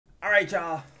right,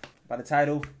 y'all. By the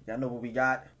title, y'all know what we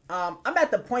got. I'm at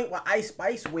the point with Ice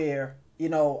Spice where, you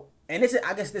know, and this is,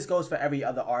 I guess this goes for every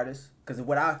other artist, because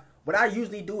what I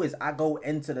usually do is I go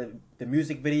into the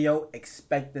music video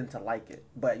expecting to like it.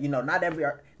 But, you know, not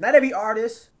every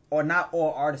artist or not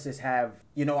all artists have,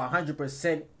 you know,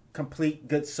 100% complete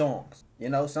good songs. You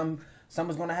know, some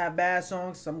is gonna have bad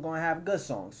songs, some gonna have good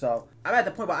songs. So I'm at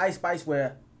the point with Ice Spice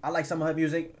where I like some of her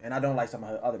music and I don't like some of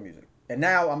her other music. And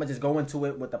now I'm gonna just go into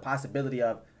it with the possibility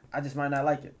of I just might not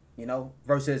like it, you know,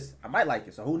 versus I might like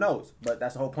it. So who knows? But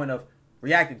that's the whole point of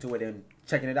reacting to it and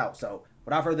checking it out. So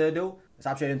without further ado, let's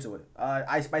hop straight into it.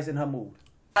 Ice Spice in her mood.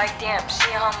 Like damn, she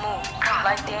in her mood.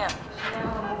 Like damn, she in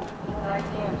her mood. Like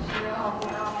damn, she in her mood.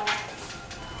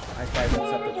 Ice Spice heats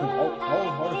up the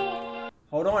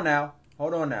hold on now.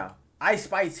 Hold on now. Ice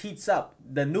Spice heats up.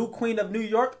 The new queen of New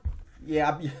York?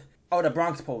 Yeah, oh, the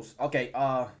Bronx Post. Okay,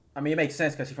 I mean, it makes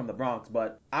sense because she's from the Bronx,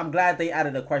 but I'm glad they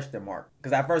added a question mark.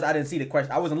 Because at first I didn't see the question.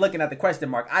 I wasn't looking at the question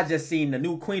mark. I just seen the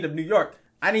new queen of New York.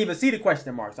 I didn't even see the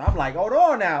question mark. So I'm like, hold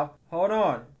on now. Hold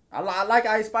on. I like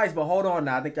Ice Spice, but hold on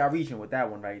now. I think y'all reaching with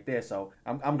that one right there. So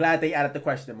I'm glad they added the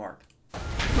question mark.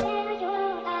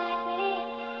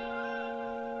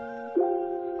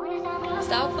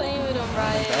 Stop playing with them,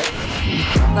 Riot.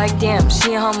 Like damn,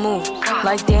 she in her mood.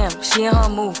 Like damn, she in her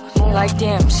mood. Like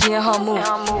damn, she in her mood.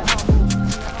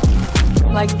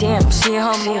 Like damn, she in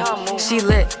her mood. She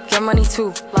lit, get money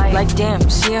too. Like damn,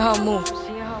 she in her mood.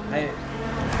 Hey.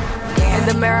 In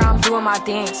the mirror, I'm doing my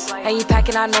dance. Ain't you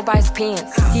packing out nobody's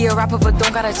pants. He a rapper, but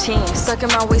don't got a chance. Stuck in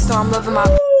my waist, so I'm loving my.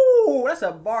 Ooh, that's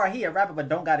a bar. He a rapper, but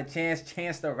don't got a chance.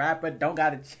 Chance the rapper, don't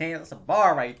got a chance. That's a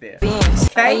bar right there.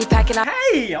 Okay. Ain't you packing out.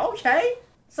 Hey, okay.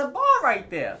 It's a bar right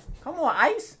there. Come on,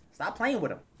 Ice. Stop playing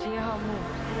with him.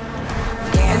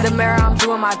 In the mirror, I'm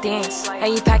doing my dance.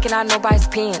 Ain't you packing out nobody's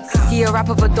pants. He a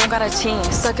rapper, but don't got a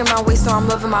chance. Stuck in my waist, so I'm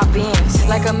loving my bands.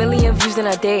 Like 1 million views in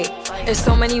a day. There's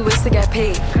so many ways to get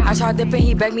paid. I tried dipping,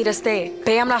 he begged me to stay.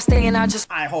 Babe, I'm not staying, I just.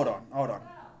 Alright, hold on.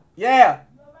 Yeah.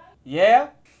 Yeah.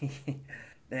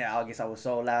 Yeah, I guess I was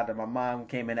so loud that my mom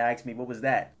came and asked me what was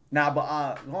that. Nah,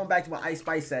 but going back to what Ice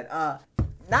Spice said,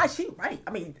 nah, she right.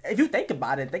 I mean, if you think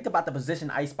about it, think about the position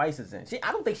Ice Spice is in.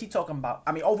 I don't think she's talking about,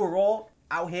 I mean, overall,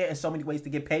 out here in so many ways to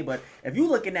get paid, but if you're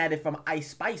looking at it from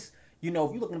Ice Spice, you know,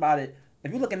 if you're looking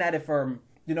at it from,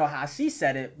 you know, how she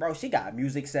said it, bro, she got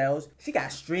music sales, she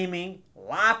got streaming,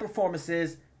 live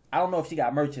performances, I don't know if she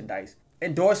got merchandise,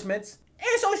 endorsements,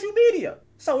 and social media.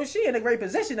 So she in a great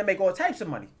position to make all types of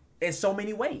money in so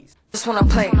many ways. Just wanna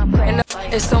play.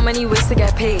 There's so many ways to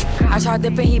get paid. I tried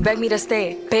dipping, he begged me to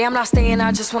stay. Babe, I'm not staying,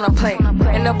 I just wanna play.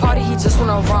 In the party, he just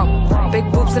wanna rum. Big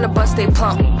boobs in the butt, stay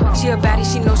plump. She a baddie,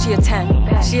 she knows she a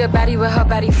 10. She a baddie with her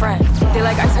baddie friend. They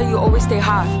like Ice, how you always stay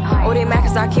hot. Oh, they mad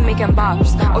cause I keep making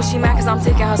bops. Oh, she mad cause I'm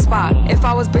taking her spot. If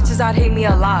I was bitches, I'd hate me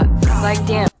a lot. Like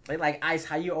damn. They like Ice,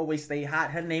 how you always stay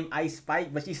hot. Her name Ice Spice,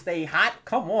 but she stay hot.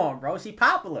 Come on, bro. She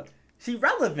popular. She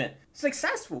relevant.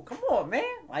 Successful. Come on, man.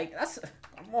 Like, that's...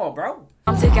 Come on, bro.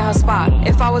 I'm taking her spot.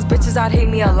 If I was bitches, I'd hate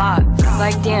me a lot.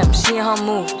 Like damn, she in her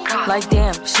mood. Like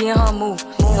damn, she in her mood.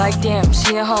 Like damn,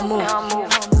 she in her mood.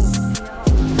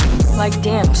 Like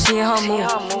damn, she in her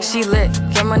mood. She lit,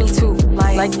 get money too.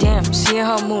 Like damn, she in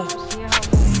her mood.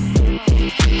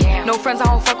 No friends, I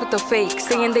don't fuck with the fake.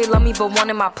 Saying they love me, but one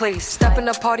in my place. Step in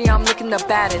the party, I'm looking the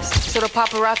baddest. So the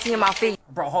paparazzi in my face.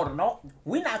 Bro, hold on. No,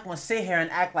 we're not going to sit here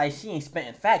and act like she ain't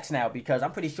spitting facts now, because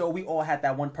I'm pretty sure we all had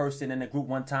that one person in the group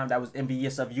one time that was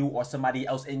envious of you or somebody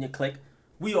else in your clique.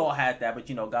 We all had that, but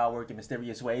you know, God work in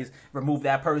mysterious ways. Remove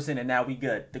that person and now we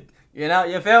good. You know,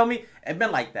 you feel me? It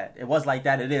been like that. It was like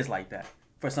that. It is like that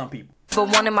for some people. But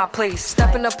one in my place.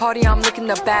 Step in the party, I'm looking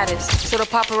the baddest. So the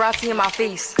paparazzi in my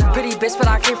face. Pretty bitch, but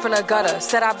I came from the gutter.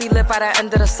 Said I'd be lit by the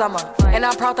end of the summer. And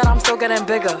I'm proud that I'm still getting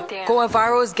bigger. Going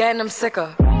viral is getting them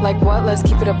sicker. Like what? Let's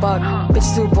keep it a buck.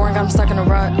 Bitch too boring, I'm stuck in a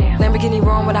rut. Lamborghini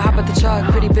wrong when I hop at the truck.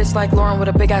 Pretty bitch like Lauren with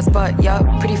a big ass butt. Yup.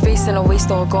 Pretty face and a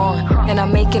waist all gone. And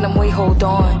I'm making them wait, hold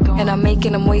on. And I'm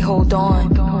making them wait, hold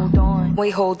on.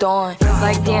 Wait, hold on.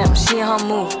 Like damn, she in her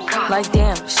mood. Like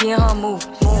damn, she in her mood.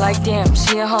 Like damn,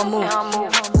 she in her mood.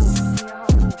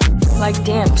 Like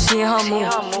damn, she in her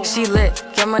mood. She lit,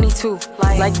 get money too.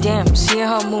 Like damn, she in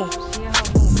her mood.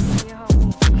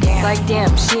 Like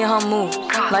damn, she in her mood.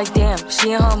 Like damn,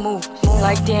 she in her mood.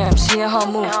 Like damn, she in her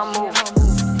mood.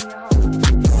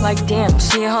 Like damn,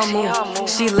 she in her mood.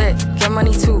 She lit, get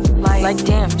money too. Like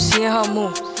damn, she in her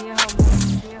mood.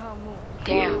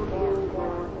 Damn.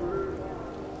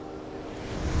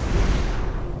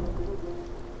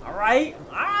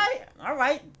 All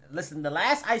right. Listen, the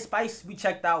last Ice Spice we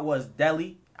checked out was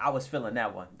Deli. I was feeling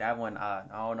that one. That one, I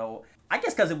don't know. I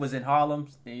guess because it was in Harlem,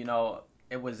 you know,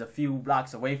 it was a few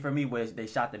blocks away from me where they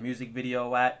shot the music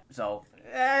video at. So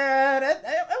it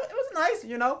was nice,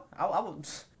 you know.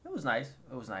 It was nice.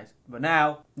 It was nice. But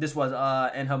now this was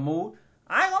in her mood.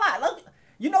 I ain't gonna lie. Look,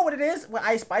 you know what it is with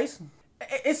Ice Spice?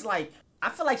 It's like I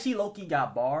feel like she low-key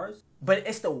got bars, but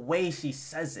it's the way she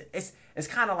says it. It's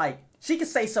kind of like she could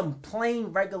say some plain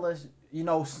regular, you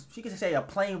know, she could say a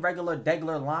plain regular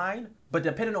degular line, but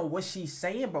depending on what she's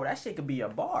saying, bro, that shit could be a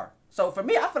bar. So for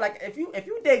me, I feel like if you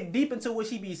dig deep into what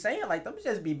she be saying, like them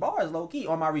just be bars low-key.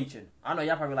 Or am I reaching? I know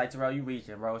y'all probably like, Terrell, you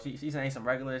reaching, bro. She's saying some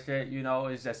regular shit, you know.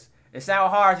 It's just it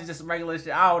sound hard. It's just some regular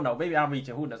shit. I don't know. Maybe I'm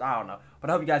reaching. Who knows? I don't know. But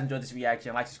I hope you guys enjoyed this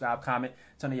reaction. Like, subscribe, comment,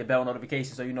 turn on your bell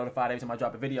notifications so you're notified every time I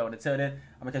drop a video. And until then,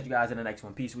 I'm gonna catch you guys in the next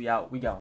one. Peace. We out. We go.